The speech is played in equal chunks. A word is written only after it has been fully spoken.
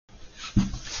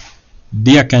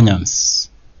Dear Kenyans,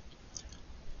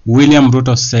 William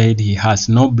Ruto said he has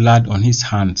no blood on his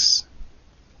hands.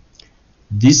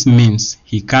 This means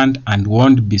he can't and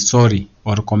won't be sorry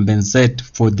or compensate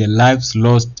for the lives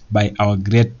lost by our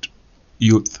great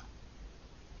youth.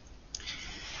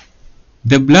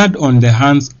 The blood on the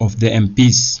hands of the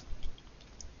MPs,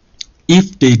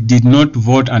 if they did not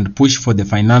vote and push for the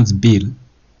finance bill,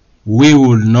 we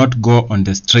will not go on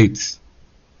the streets,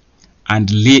 and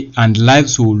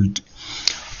lives would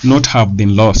not have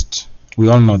been lost. We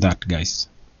all know that, guys.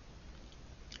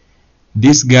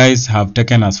 These guys have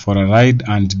taken us for a ride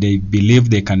and they believe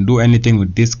they can do anything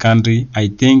with this country. I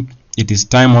think it is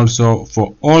time also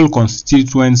for all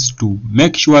constituents to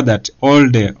make sure that all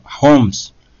the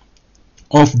homes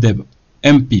of the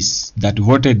MPs that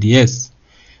voted yes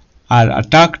are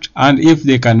attacked, and if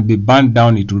they can be burned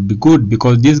down, it will be good,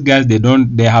 because these guys,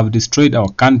 they have destroyed our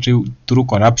country through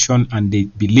corruption and they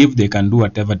believe they can do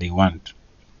whatever they want.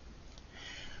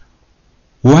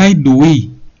 Why do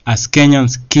we as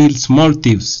Kenyans kill small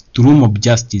thieves through mob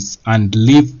justice and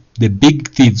leave the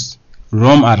big thieves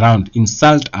roam around,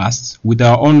 insult us with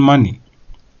our own money?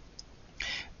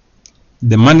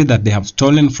 The money that they have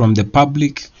stolen from the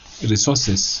public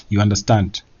resources, you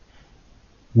understand?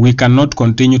 We cannot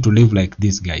continue to live like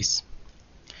these guys.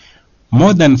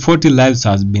 More than 40 lives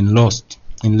has been lost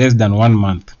in less than 1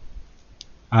 month,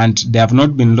 and they have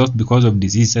not been lost because of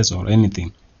diseases or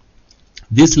anything.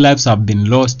 These lives have been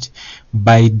lost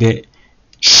by the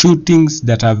shootings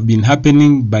that have been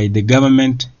happening by the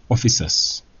government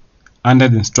officers under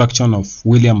the instruction of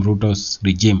William Ruto's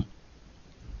regime.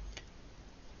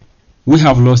 We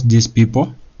have lost these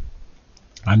people,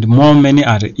 and many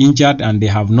are injured and they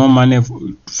have no money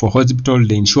for hospital.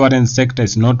 The insurance sector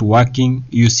is not working.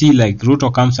 You see, like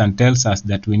Ruto comes and tells us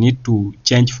that we need to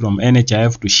change from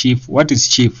NHIF to SHIF. What is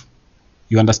SHIF?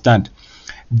 You understand?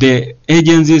 The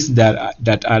agencies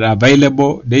that are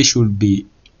available, they should be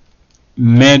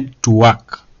made to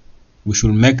work. We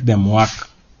should make them work.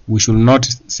 We should not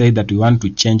say that we want to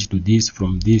change to this,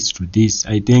 from this to this.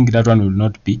 I think that one will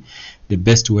not be the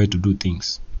best way to do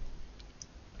things.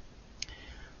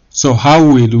 So how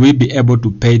will we be able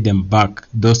to pay them back,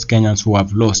 those Kenyans who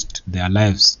have lost their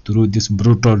lives through this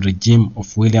brutal regime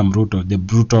of William Ruto, the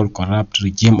brutal corrupt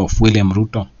regime of William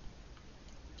Ruto?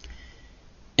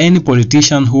 Any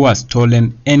politician who has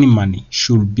stolen any money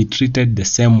should be treated the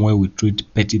same way we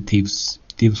treat petty thieves,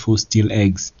 thieves who steal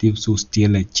eggs, thieves who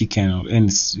steal a chicken or any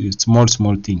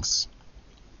small things.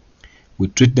 We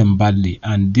treat them badly,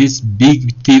 and these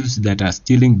big thieves that are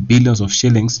stealing billions of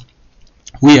shillings,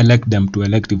 we elect them to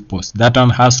elective posts. That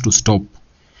one has to stop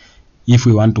if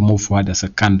we want to move forward as a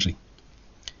country.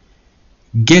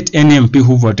 Get any MP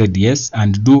who voted yes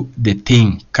and do the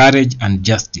thing, courage and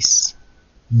justice.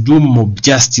 Do mob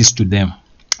justice to them.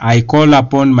 I call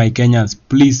upon my Kenyans,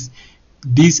 please,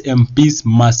 these MPs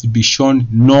must be shown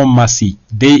no mercy.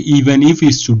 Even if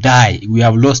it's to die, we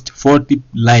have lost 40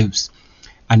 lives.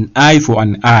 An eye for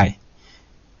an eye.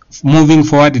 Moving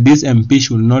forward, this MP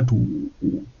should not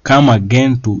come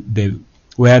again to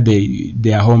where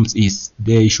their homes is.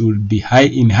 They should be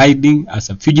in hiding as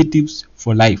fugitives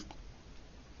for life.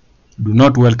 Do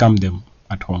not welcome them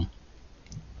at home.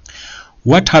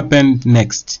 What happened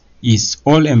next is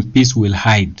all MPs will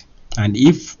hide, and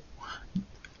if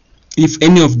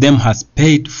any of them has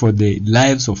paid for the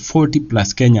lives of 40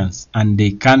 plus Kenyans and they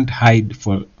can't hide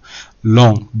for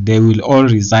long, they will all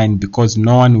resign, because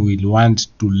no one will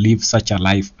want to live such a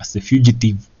life as a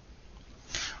fugitive.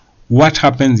 What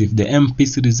happens if the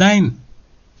MPs resign?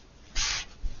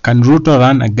 Can Ruto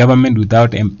run a government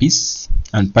without MPs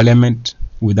and parliament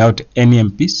without any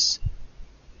MPs?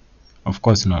 Of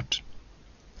course not.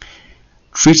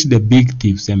 Treat the big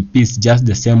thieves, MPs, just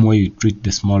the same way you treat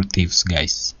the small thieves,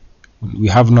 guys. We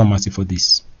have no mercy for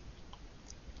this.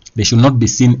 They should not be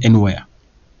seen anywhere.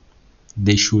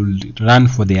 They should run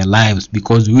for their lives,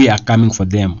 because we are coming for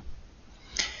them.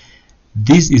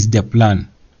 This is the plan.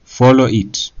 Follow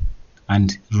it.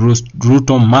 And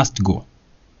Ruto must go.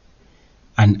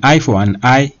 An eye for an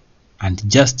eye and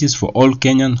justice for all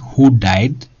Kenyans who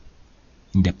died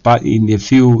in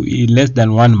less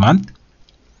than 1 month.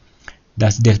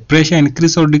 Does the pressure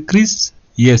increase or decrease?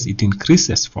 Yes, it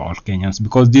increases for all Kenyans,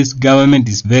 because this government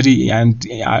is and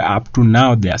up to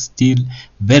now they are still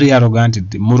very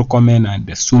arrogant. The Murkomen and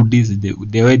the Sudis,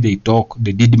 the way they talk,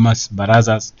 the Didymus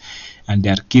Barazas and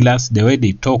their killers, the way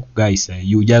they talk, guys,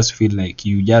 you just feel like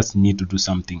you just need to do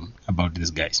something about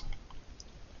these guys.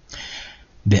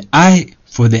 The eye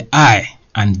for the eye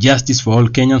and justice for all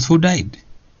Kenyans who died.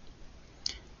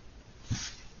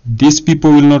 These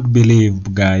people will not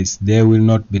believe, guys. They will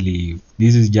not believe.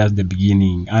 This is just the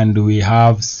beginning, and we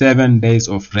have 7 days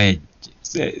of rage.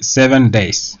 7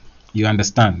 days. You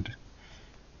understand?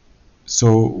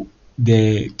 So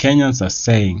the Kenyans are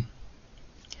saying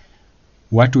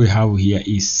what we have here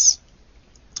is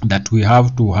that we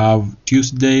have to have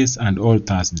Tuesdays and all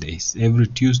Thursdays. Every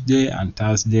Tuesday and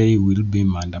Thursday will be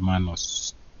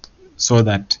mandamanos, so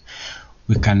that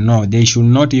we can know. They should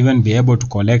not even be able to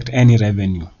collect any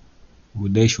revenue.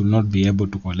 They should not be able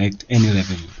to collect any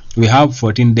revenue. We have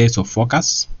 14 days of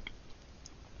focus.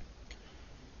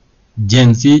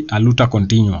 Gen Z Aluta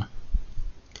Continua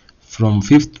from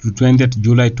 5th to 20th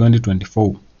July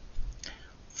 2024.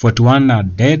 41 are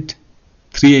dead,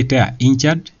 380 are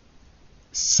injured,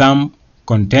 some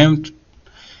condemned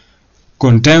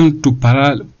to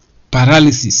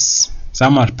paralysis.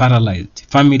 Some are paralyzed.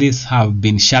 Families have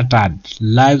been shattered.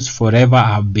 Lives forever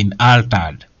have been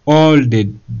altered. All for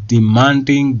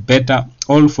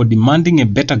demanding a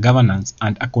better governance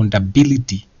and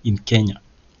accountability in Kenya.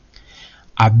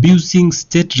 Abusing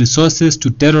state resources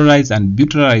to terrorize and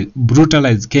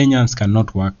brutalize Kenyans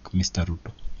cannot work, Mr.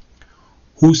 Ruto.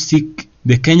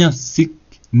 The Kenyans seek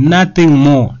nothing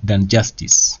more than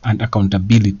justice and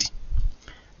accountability.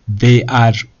 They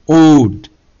are owed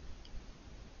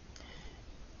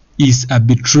is a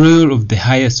betrayal of the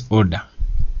highest order.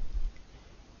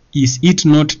 Is it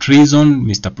not treason,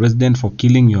 Mr. President, for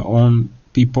killing your own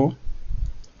people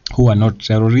who are not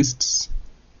terrorists?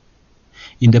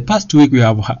 In the past week, we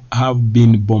have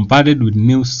been bombarded with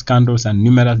news scandals and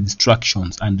numerous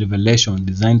distractions and revelations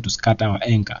designed to scatter our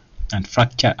anger and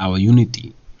fracture our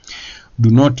unity.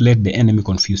 Do not let the enemy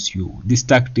confuse you. These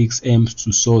tactics aims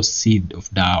to sow seed of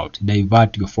doubt,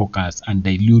 divert your focus, and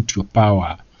dilute your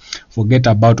power. Forget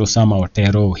about Osama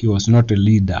Otero. He was not a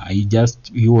leader. He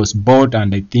was bought,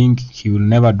 and I think he will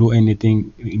never do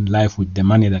anything in life with the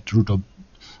money that Ruto,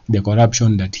 the corrupt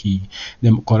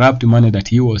money that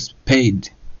he was paid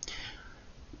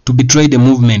to betray the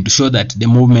movement, to show that the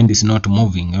movement is not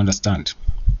moving. You understand?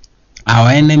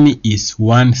 Our enemy is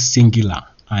one singular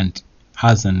and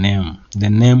has a name. The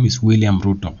name is William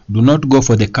Ruto. Do not go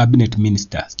for the cabinet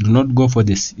ministers. Do not go for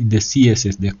the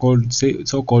CSS, the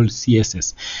so-called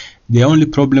CSS. The only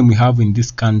problem we have in this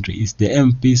country is the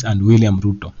MPs and William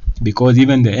Ruto, because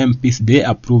even the MPs, they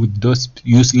approved those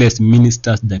useless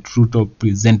ministers that Ruto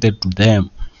presented to them.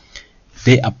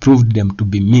 They approved them to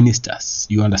be ministers.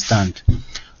 You understand?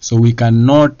 So we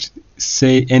cannot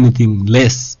say anything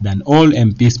less than all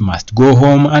MPs must go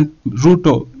home, and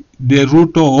the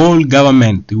Ruto whole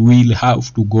government will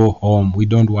have to go home. We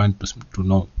don't want to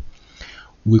know.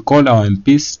 We call our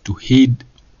MPs to heed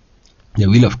the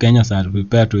will of Kenyans and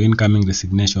prepare to incoming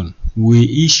resignation.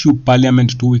 We issue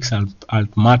Parliament 2 weeks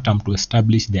ultimatum to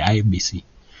establish the IBC.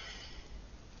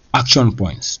 Action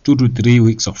points: 2 to 3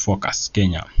 weeks of focus.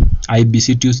 Kenya,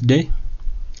 IBC Tuesday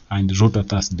and Ruto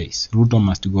Thursdays. Ruto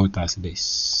must go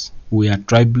Thursdays. We are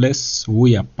tribeless,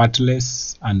 we are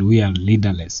partless, and we are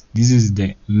leaderless. This is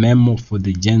the memo for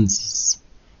the Gen Zs,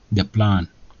 the plan.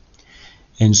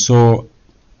 And so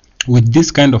with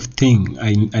this kind of thing,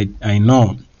 I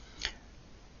know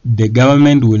the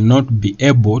government will not be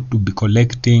able to be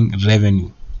collecting revenue.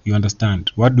 You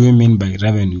understand? What do we mean by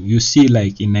revenue? You see,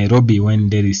 like in Nairobi, when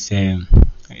there is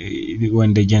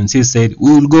when the Gen Z said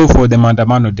we will go for the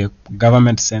mandamano, the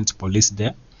government sends police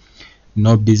there.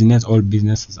 No business, all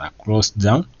businesses are closed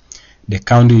down. The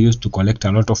county used to collect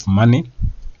a lot of money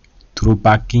through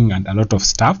parking and a lot of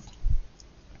stuff.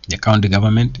 The county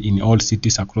government in all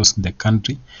cities across the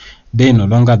country, they no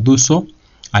longer do so.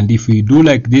 And if we do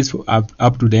like this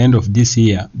up to the end of this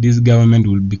year, this government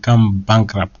will become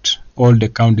bankrupt. All the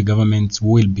county governments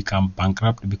will become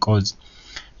bankrupt because,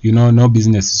 you know, no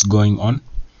business is going on.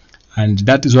 And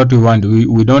that is what we want.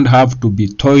 We don't have to be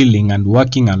toiling and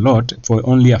working a lot for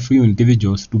only a few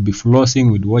individuals to be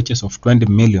flossing with watches of 20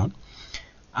 million.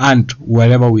 And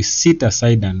wherever we sit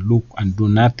aside and look and do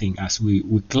nothing as we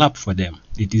clap for them.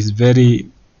 It is very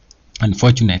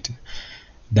unfortunate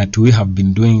that we have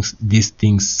been doing these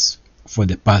things for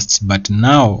the past. But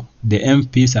now the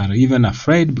MPs are even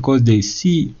afraid because they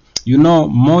see, you know,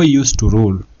 Moi used to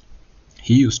rule.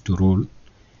 He used to rule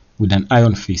with an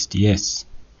iron fist, yes.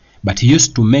 But he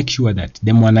used to make sure that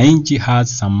the Mwananchi has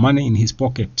some money in his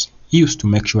pocket. He used to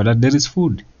make sure that there is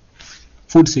food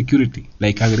security,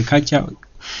 like agriculture.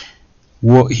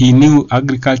 He knew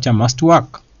agriculture must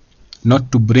work,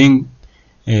 not to bring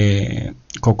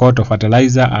cocoa or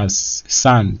fertilizer as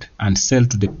sand and sell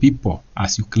to the people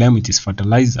as you claim it is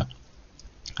fertilizer.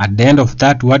 At the end of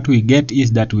that, what we get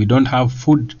is that we don't have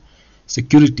food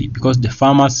security because the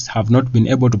farmers have not been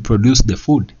able to produce the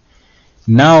food.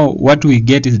 Now what we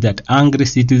get is that angry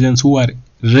citizens who are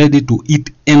ready to eat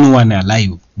anyone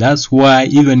alive. That's why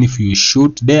even if you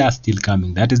shoot, they are still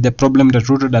coming. That is the problem that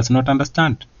Ruto does not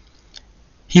understand.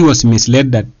 He was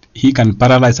misled that he can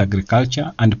paralyze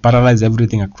agriculture and paralyze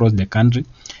everything across the country.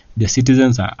 The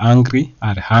citizens are angry,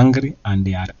 are hungry, and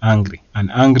they are angry.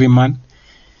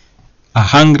 A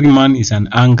hungry man is an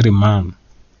angry man.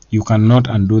 You cannot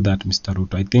undo that, Mr.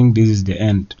 Ruto. I think this is the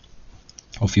end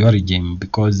of your regime,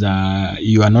 because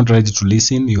you are not ready to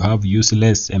listen. You have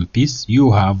useless MPs.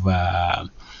 You've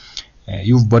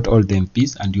bought all the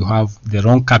MPs, and you have the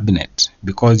wrong cabinet,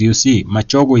 because you see,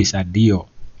 Machogo is a DO.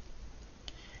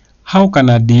 How can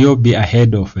a DO be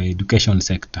ahead of the education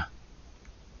sector?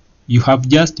 You have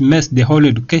just messed the whole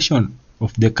education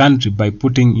of the country by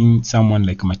putting in someone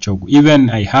like Machogo. Even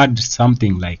I heard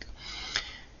something like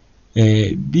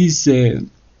this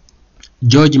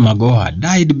George Magoha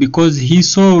died because he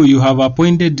saw you have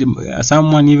appointed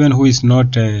someone even who is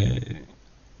not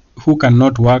who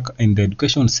cannot work in the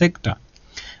education sector.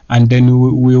 And then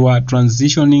we were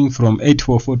transitioning from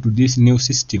 844 to this new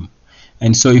system.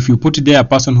 And so if you put there a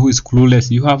person who is clueless,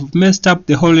 you have messed up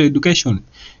the whole education.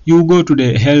 You go to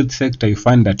the health sector, you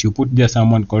find that you put there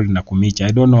someone called Nakumicha.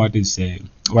 I don't know what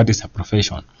is her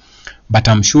profession, but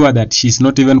I'm sure that she's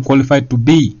not even qualified to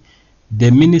be the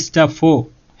minister for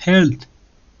health.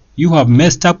 You have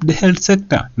messed up the health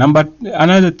sector.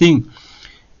 Another thing,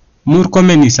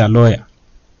 Murkomen is a lawyer.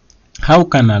 How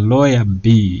can a lawyer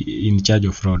be in charge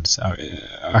of roads?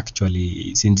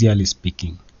 Actually, sincerely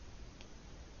speaking,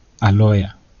 a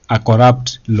lawyer, a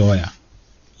corrupt lawyer.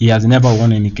 He has never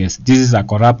won any case. This is a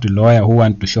corrupt lawyer who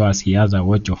wants to show us he has a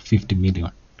watch of 50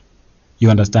 million. You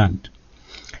understand?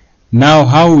 Now,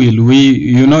 how will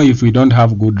we, if we don't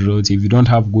have good roads, if we don't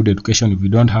have good education, if we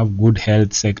don't have good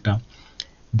health sector,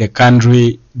 the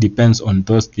country depends on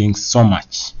those things so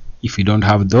much. If we don't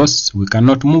have those, we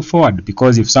cannot move forward,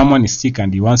 because if someone is sick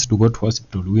and he wants to go to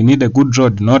hospital, we need a good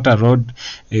road, not a road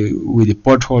with the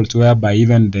potholes whereby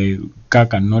even the car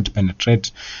cannot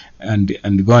penetrate and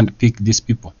go and pick these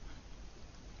people.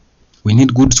 We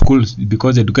need good schools,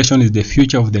 because education is the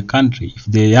future of the country. If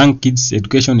the young kids'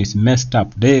 education is messed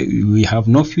up, we have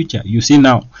no future. You see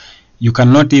now, you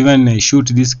cannot even shoot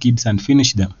these kids and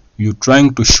finish them. You're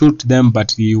trying to shoot them,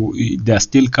 but they are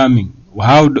still coming.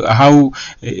 How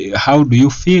do you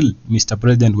feel, Mr.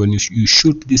 President, when you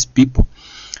shoot these people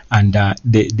and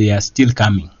they are still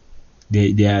coming?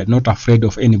 They are not afraid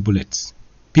of any bullets.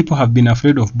 People have been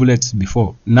afraid of bullets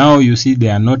before. Now you see they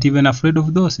are not even afraid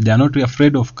of those. They are not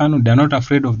afraid of cannon. They are not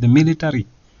afraid of the military.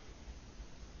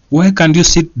 Why can't you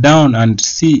sit down and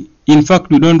see? In fact,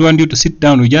 we don't want you to sit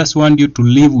down. We just want you to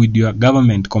live with your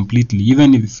government completely.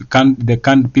 Even if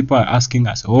people are asking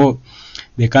us, oh,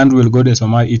 the country will go to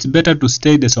Somalia. It's better to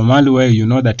stay the Somali way. You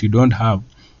know that you don't have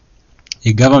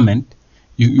a government.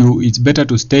 It's better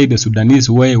to stay the Sudanese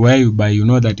way, whereby you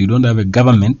know that you don't have a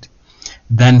government,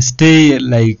 than stay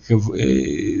like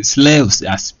slaves,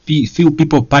 as few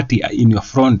people party in your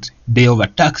front. They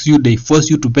overtax you. They force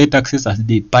you to pay taxes as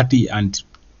they party and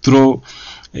throw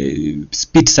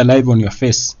spit saliva on your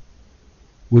face.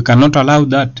 We cannot allow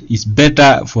that. It's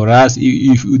better for us.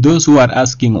 If those who are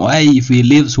asking why if he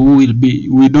leaves who will be,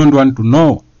 we don't want to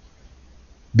know,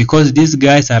 because these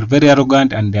guys are very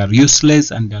arrogant and they are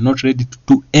useless and they are not ready to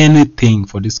do anything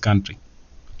for this country.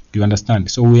 You understand?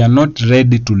 So we are not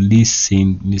ready to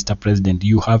listen, Mr. President.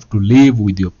 You have to live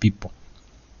with your people.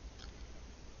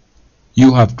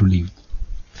 You have to live.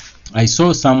 I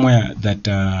saw somewhere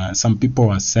that some people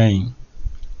were saying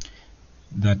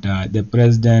that the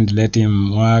president let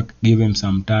him work, give him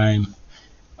some time.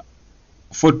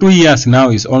 For 2 years now,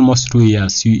 it's almost 2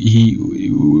 years.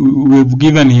 We've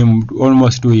given him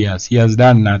almost 2 years. He has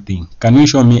done nothing. Can you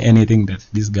show me anything that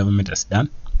this government has done?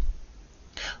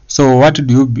 So what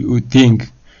do you think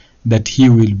that he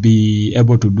will be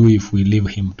able to do if we leave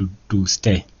him to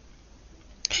stay?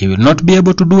 He will not be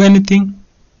able to do anything.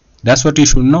 That's what you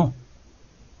should know.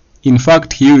 In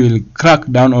fact, he will crack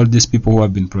down all these people who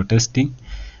have been protesting,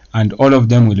 and all of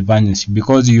them will vanish,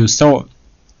 because you saw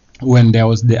when there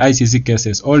was the ICC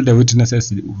cases, all the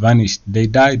witnesses vanished. They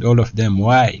died, all of them.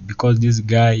 Why? Because this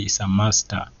guy is a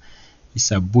master.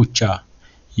 He's a butcher.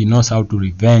 He knows how to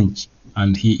revenge,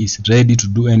 and he is ready to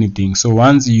do anything. So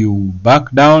once you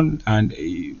back down, and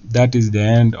that is the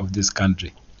end of this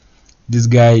country. This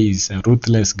guy is a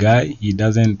ruthless guy. He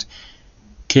doesn't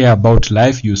care about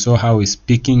life. You saw how he's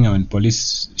speaking when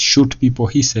police shoot people.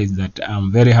 He says that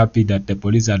I'm very happy that the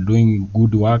police are doing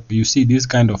good work. You see, this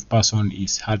kind of person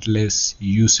is heartless,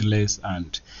 useless,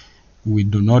 and we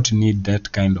do not need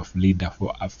that kind of leader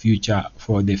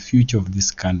for the future of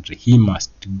this country. He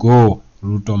must go.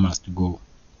 Ruto must go.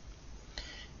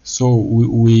 So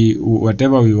we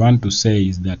whatever we want to say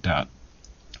is that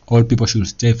all people should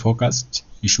stay focused.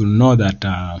 You should know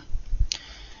that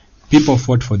people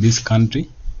fought for this country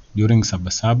during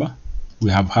Sabasaba. We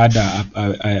have had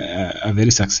a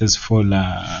very successful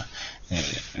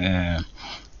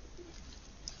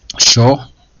show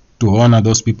to honor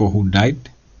those people who died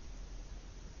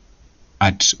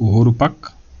at Uhuru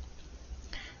Park.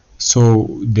 So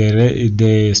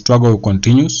the struggle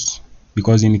continues,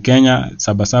 because in Kenya,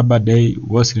 Sabasaba Day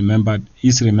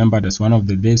is remembered as one of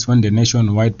the days when the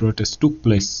nationwide protest took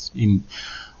place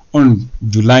on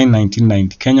July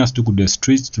 1990. Kenyans took to the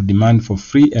streets to demand for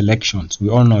free elections. We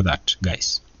all know that,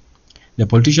 guys. The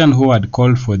politicians who had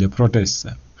called for the protests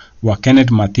were Kenneth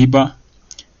Matiba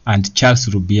and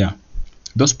Charles Rubia.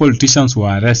 Those politicians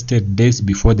were arrested days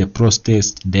before the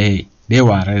protest day. They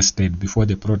were arrested before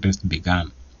the protest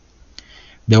began.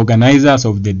 The organizers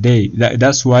of the day,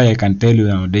 that's why I can tell you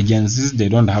now, the Gen Zs, they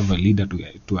don't have a leader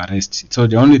to arrest. So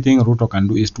the only thing Ruto can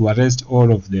do is to arrest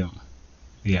all of them.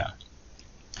 Yeah.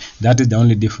 That is the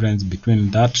only difference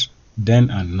between that then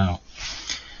and now.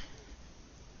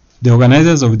 The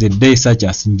organizers of the day, such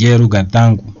as Njeru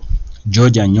Gadangu,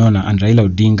 George Anyona, and Raila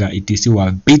Odinga, etc.,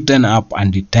 were beaten up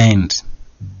and detained.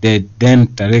 The then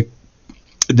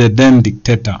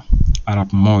dictator,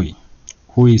 Arap Moi,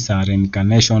 who is a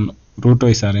reincarnation, Ruto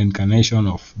is a reincarnation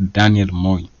of Daniel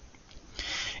Moi.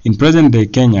 In present-day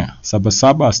Kenya,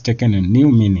 Sabasaba has taken a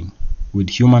new meaning, with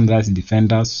human rights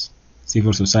defenders,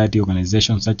 civil society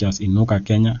organizations such as Inuka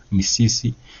Kenya,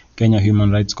 Misisi, Kenya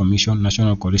Human Rights Commission,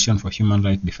 National Coalition for Human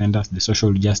Rights Defenders, the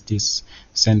Social Justice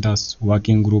Centers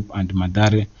Working Group, and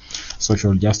Madare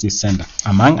Social Justice Center,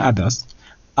 among others,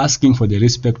 asking for the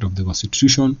respect of the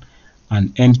Constitution,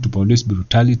 an end to police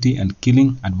brutality and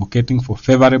killing, advocating for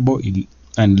favorable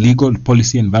and legal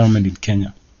policy environment in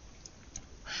Kenya.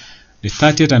 The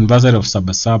 30th anniversary of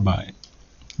Sabasaba,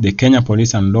 the Kenya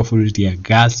police unlawfully tear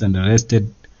gassed and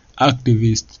arrested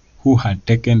activists who had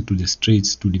taken to the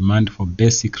streets to demand for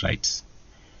basic rights.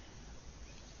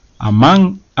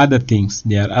 Among other things,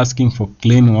 they are asking for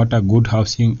clean water, good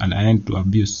housing, and an end to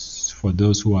abuse for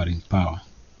those who are in power.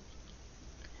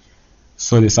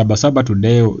 So the Sabasaba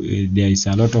today, there is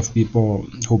a lot of people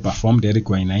who performed. Eric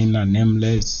Wainaina,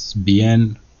 Nameless,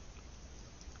 BN,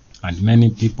 and many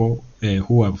people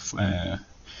who are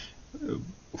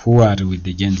with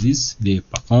the Gen Zs. They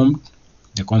performed.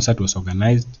 The concert was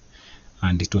organized,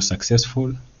 and it was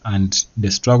successful. And the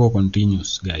struggle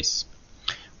continues, guys.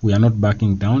 We are not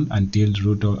backing down until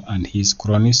Ruto and his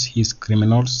cronies, his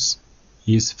criminals,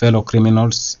 his fellow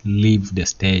criminals leave the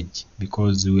stage,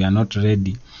 because we are not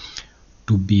ready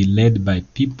to be led by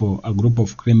people, a group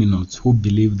of criminals who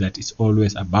believe that it's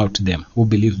always about them, who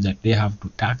believe that they have to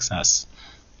tax us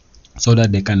so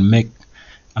that they can make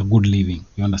a good living.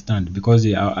 You understand? Because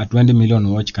a 20 million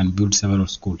watch can build several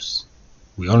schools.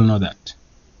 We all know that.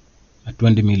 A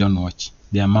 20 million watch,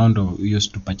 the amount of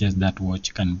used to purchase that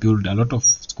watch can build a lot of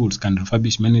schools, can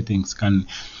refurbish many things, can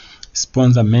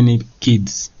sponsor many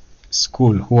kids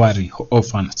school who are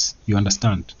orphans. You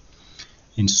understand?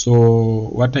 And so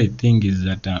what I think is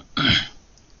that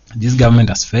this government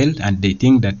has failed, and they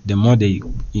think that the more they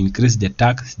increase the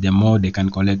tax, the more they can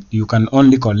collect. You can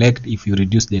only collect if you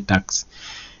reduce the tax,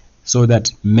 so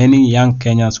that many young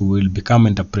Kenyans will become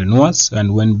entrepreneurs.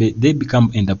 And when they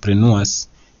become entrepreneurs,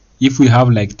 if we have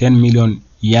like 10 million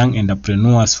young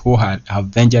entrepreneurs who have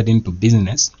ventured into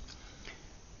business,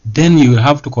 then you will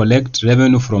have to collect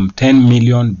revenue from 10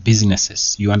 million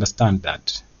businesses. You understand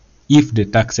that? If the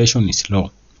taxation is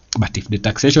low. But if the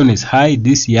taxation is high,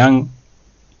 these young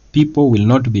people will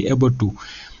not be able to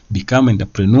become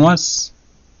entrepreneurs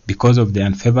because of the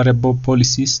unfavorable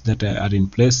policies that are in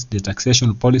place, the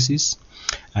taxation policies.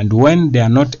 And when they are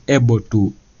not able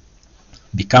to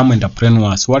become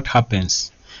entrepreneurs, what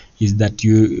happens is that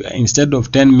you, instead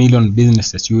of 10 million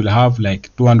businesses, you will have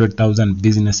like 200,000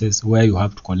 businesses where you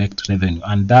have to collect revenue.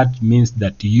 And that means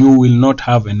that you will not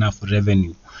have enough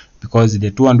revenue, because the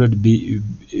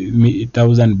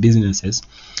 200,000 businesses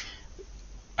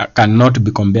cannot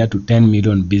be compared to 10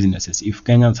 million businesses. If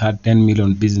Kenyans had 10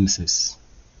 million businesses,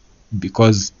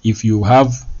 because if you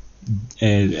have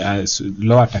a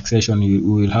lower taxation, you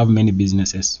will have many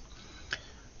businesses.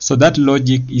 So that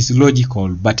logic is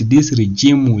logical, but this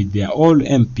regime with their all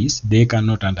MPs, they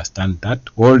cannot understand that.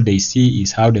 All they see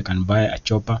is how they can buy a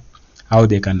chopper, how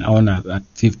they can own a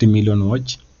 50 million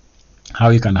watch, how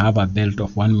he can have a belt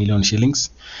of 1 million shillings,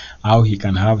 how he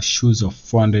can have shoes of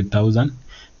 400,000.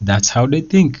 That's how they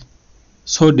think.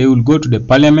 So they will go to the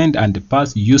parliament and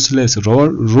pass useless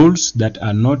rules that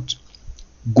are not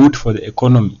good for the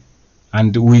economy.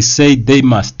 And we say they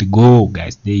must go,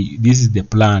 guys. This is the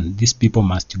plan. These people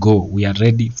must go. We are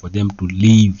ready for them to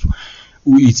leave.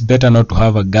 It's better not to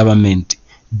have a government.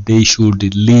 They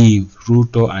should leave.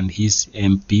 Ruto and his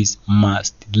MPs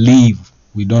must leave.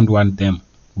 We don't want them.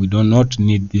 We do not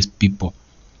need these people.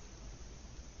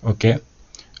 Okay,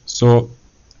 so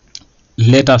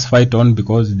let us fight on,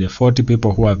 because the 40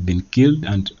 people who have been killed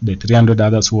and the 300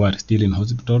 others who are still in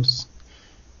hospitals,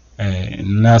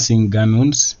 nursing gun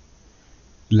wounds,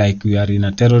 like we are in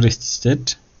a terrorist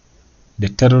state. The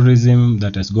terrorism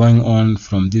that is going on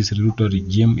from this Ruto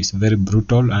regime is very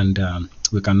brutal, and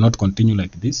we cannot continue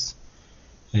like this.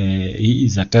 He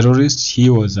is a terrorist. He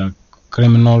was a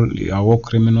criminal, a war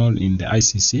criminal in the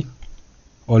ICC.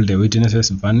 All the witnesses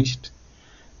vanished,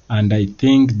 and I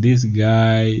think this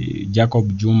guy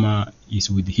Jacob Juma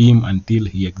is with him until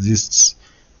he exists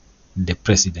the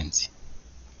presidency.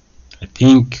 I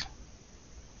think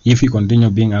if he continue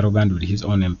being arrogant with his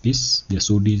own MPs, the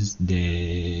Sudis,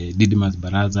 the Didimas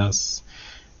Barazas,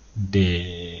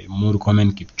 the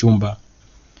Murkomen Kipchumba,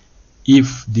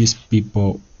 if these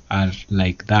people are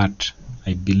like that,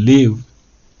 I believe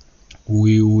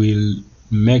we will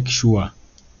make sure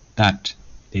that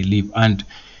they leave. And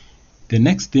the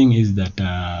next thing is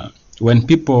that when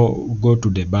people go to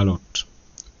the ballot,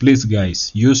 please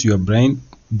guys, use your brain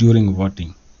during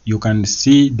voting. You can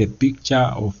see the picture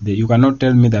of the, you cannot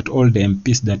tell me that all the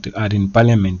MPs that are in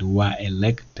parliament were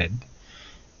elected,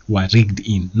 were rigged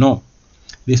in. No,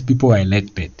 these people were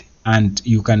elected, and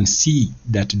you can see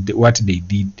that what they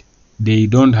did, they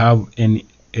don't have any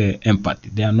empathy.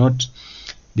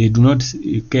 They do not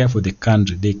care for the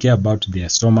country. They care about their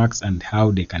stomachs and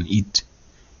how they can eat.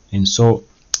 And so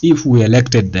if we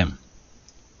elected them,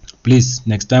 please,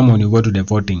 next time when you go to the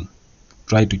voting,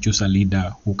 try to choose a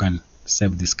leader who can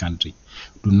save this country.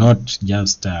 Do not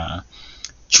just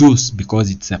choose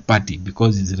because it's a party,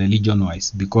 because it's religion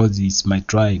wise, because it's my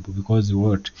tribe, because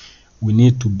what. We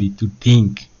need to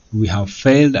think. We have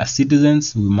failed as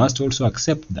citizens. We must also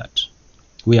accept that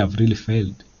we have really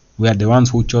failed. We are the ones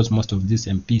who chose most of these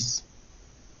MPs.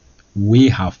 We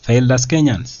have failed as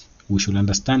Kenyans. We should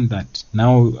understand that.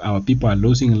 Now our people are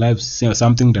losing lives,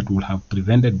 something that would have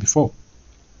prevented before.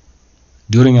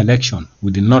 During election,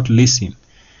 we did not listen.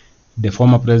 The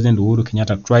former President Uhuru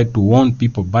Kenyatta tried to warn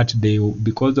people, but they,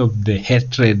 because of the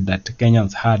hatred that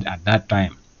Kenyans had at that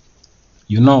time,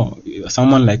 you know,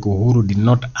 someone like Uhuru did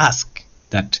not ask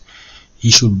that he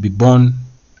should be born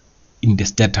in the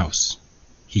State House.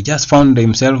 He just found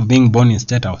himself being born in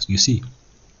State House, you see.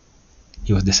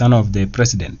 He was the son of the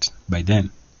president by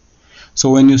then.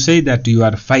 So when you say that you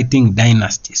are fighting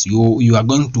dynasties, you are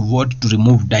going to vote to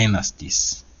remove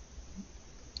dynasties,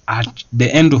 at the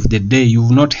end of the day, you will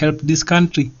not help this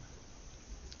country.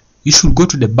 You should go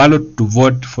to the ballot to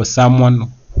vote for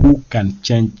someone who can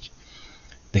change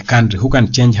the country, who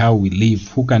can change how we live,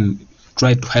 who can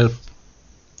try to help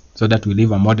so that we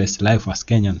live a modest life as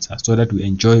Kenyans, so that we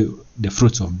enjoy the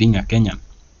fruits of being a Kenyan.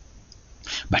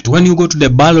 But when you go to the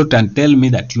ballot and tell me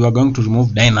that you are going to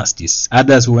remove dynasties,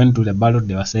 others who went to the ballot,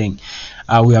 they were saying,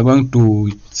 we are going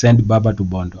to send Baba to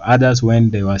Bondo. Others, when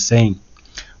they were saying,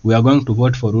 we are going to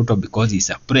vote for Ruto because he's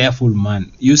a prayerful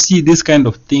man. You see, these kind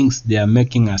of things, they are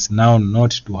making us now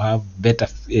not to have better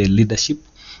leadership.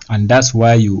 And that's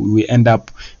why we end up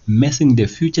messing the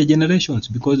future generations,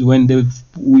 because when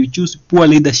we choose poor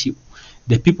leadership,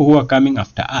 the people who are coming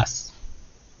after us,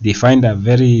 they find a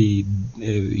very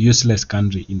useless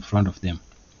country in front of them.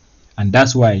 And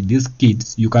that's why these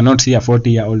kids, you cannot see a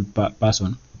 40-year-old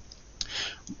person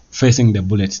facing the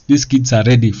bullets. These kids are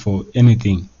ready for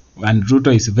anything. And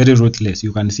Ruto is very ruthless.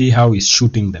 You can see how he's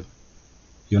shooting them.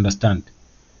 You understand?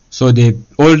 So the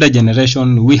older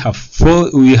generation, we have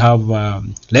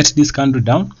let this country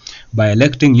down by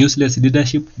electing useless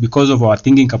leadership because of our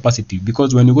thinking capacity.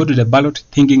 Because when you go to the ballot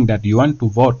thinking that you want to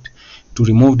vote to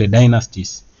remove the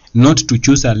dynasties, not to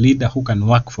choose a leader who can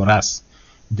work for us,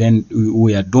 then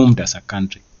we are doomed as a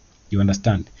country. You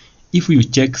understand? If you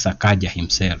check Sakaja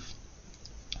himself,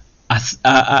 as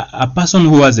a person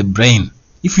who has a brain,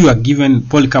 if you are given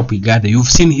Polycarp Igade, you've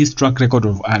seen his track record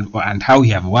of and how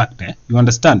he have worked. You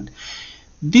understand?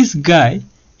 This guy,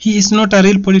 he is not a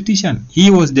real politician. He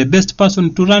was the best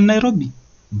person to run Nairobi.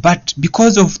 But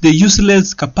because of the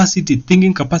useless capacity,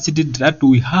 thinking capacity that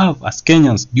we have as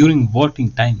Kenyans during voting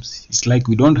times, it's like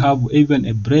we don't have even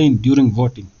a brain during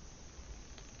voting.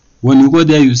 When you go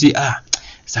there, you see,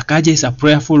 Sakaja is a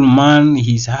prayerful man.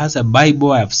 He has a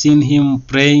Bible. I've seen him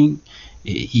praying.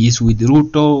 He is with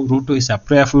Ruto. Ruto is a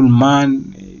prayerful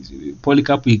man.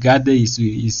 Polycarp Igade is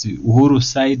Uhuru's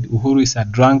side. Uhuru is a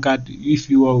drunkard. If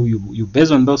you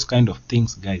base on those kind of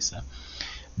things, guys,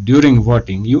 during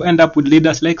voting, you end up with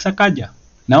leaders like Sakaja.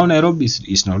 Now Nairobi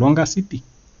is no longer a city.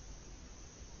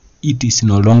 It is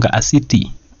no longer a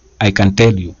city, I can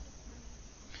tell you.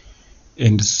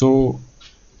 And so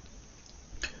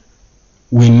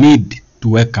we need to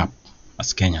wake up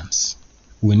as Kenyans.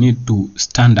 We need to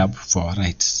stand up for our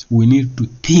rights. We need to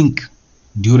think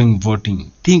during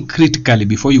voting. Think critically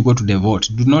before you go to the vote.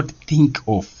 Do not think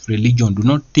of religion. Do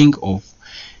not think of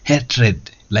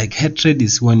hatred. Like, hatred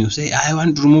is when you say, I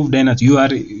want to remove dynasty.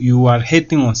 You are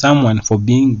hating on someone for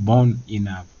being born in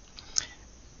a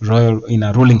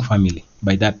ruling family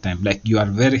by that time. Like, you are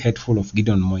very hateful of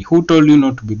Gideon Moi. Who told you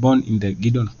not to be born in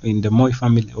the Moi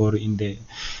family, or in the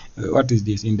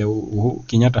in the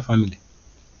Kenyatta family?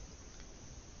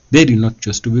 They did not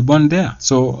choose to be born there.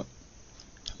 So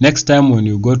next time when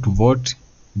you go to vote,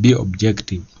 be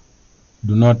objective.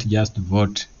 Do not just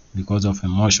vote because of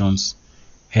emotions,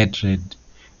 hatred,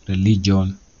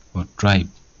 religion, or tribe.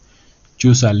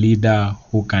 Choose a leader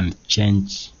who can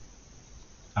change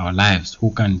our lives,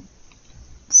 who can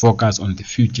focus on the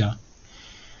future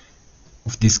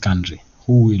of this country,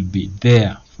 who will be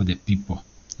there for the people,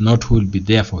 not who will be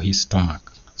there for his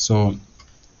stomach. So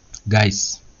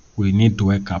guys, we need to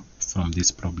wake up from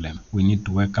this problem. We need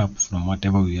to wake up from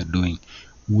whatever we are doing.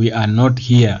 We are not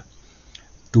here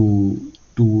to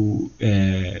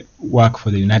work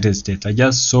for the United States. I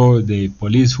just saw the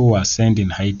police who were sent in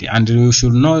Haiti, and you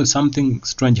should know something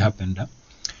strange happened.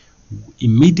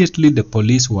 Immediately the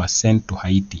police were sent to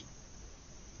Haiti,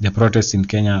 the protests in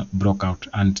Kenya broke out,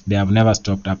 and they have never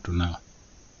stopped up to now.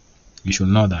 You should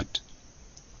know that.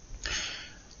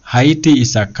 Haiti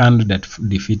is a country that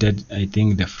defeated, I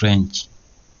think, the French.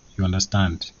 You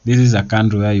understand? This is a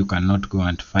country where you cannot go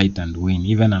and fight and win.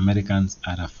 Even Americans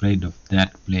are afraid of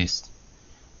that place.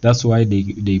 That's why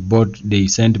they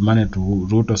sent money to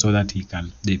Ruto so that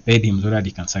they paid him so that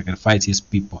he can sacrifice his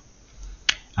people.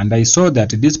 And I saw that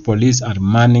these police are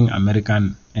manning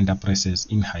American enterprises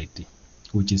in Haiti,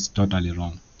 which is totally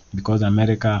wrong, because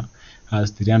America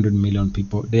has 300 million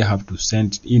people. They have to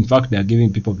send, in fact, they are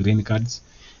giving people green cards.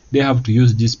 They have to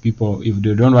use these people. If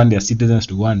they don't want their citizens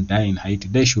to go and die in Haiti,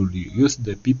 they should use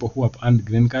the people who have earned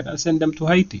green card and send them to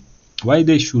Haiti. Why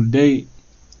should they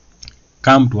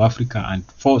come to Africa and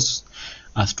force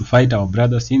us to fight our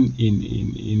brothers in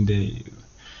the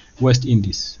West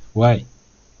Indies? Why?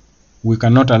 We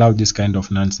cannot allow this kind of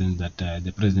nonsense that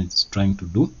the president is trying to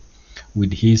do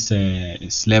with his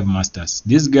slave masters.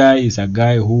 This guy is a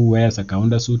guy who wears a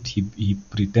kaunda suit. He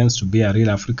pretends to be a real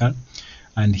African,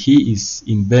 and he is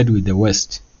in bed with the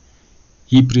West.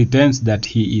 He pretends that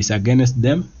he is against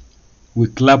them. We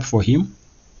clap for him,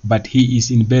 but he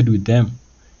is in bed with them.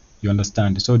 You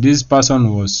understand? So this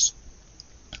person was,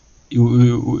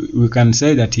 we can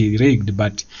say that he rigged,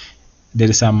 but there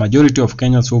is a majority of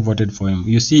Kenyans who voted for him.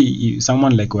 You see,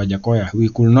 someone like Wajakoya, we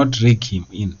could not rig him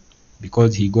in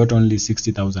because he got only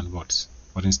 60,000 votes,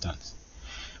 for instance.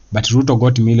 But Ruto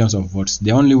got millions of votes.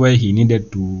 The only way he needed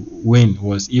to win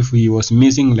was if he was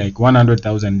missing like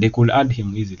 100,000, they could add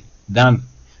him easily than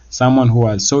someone who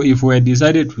was. So if we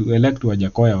decided to elect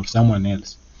Wajakoya or someone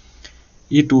else,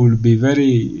 it will be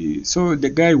very, so the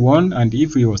guy won, and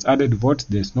if he was added votes,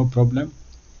 there's no problem.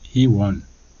 He won.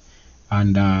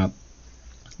 And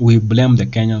we blame the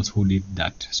Kenyans who did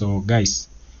that. So guys,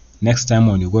 next time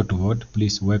when you go to vote,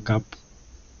 please wake up,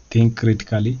 think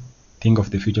critically, think of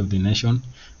the future of the nation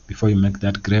before you make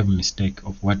that grave mistake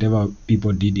of whatever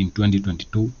people did in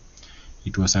 2022.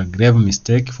 It was a grave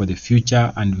mistake for the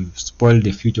future, and we've spoiled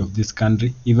the future of this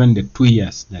country. Even the 2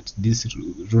 years that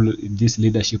this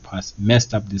leadership has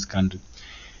messed up this country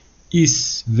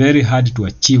is very hard to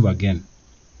achieve again,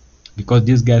 because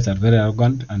these guys are very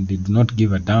arrogant and they do not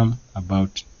give a damn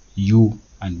about you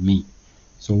and me.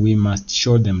 So we must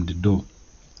show them the door.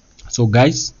 So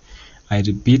guys, I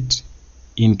repeat,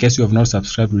 in case you have not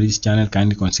subscribed to this channel,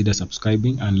 kindly consider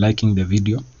subscribing and liking the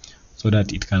video so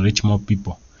that it can reach more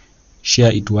people.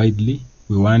 Share it widely.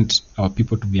 We want our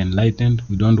people to be enlightened.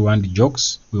 We don't want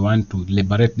jokes. We want to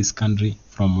liberate this country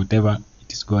from whatever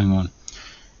it is going on.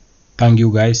 Thank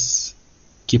you guys.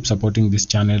 Keep supporting this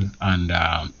channel, and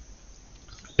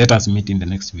let us meet in the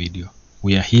next video.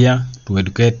 We are here to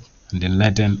educate and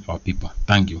enlighten our people.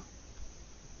 Thank you.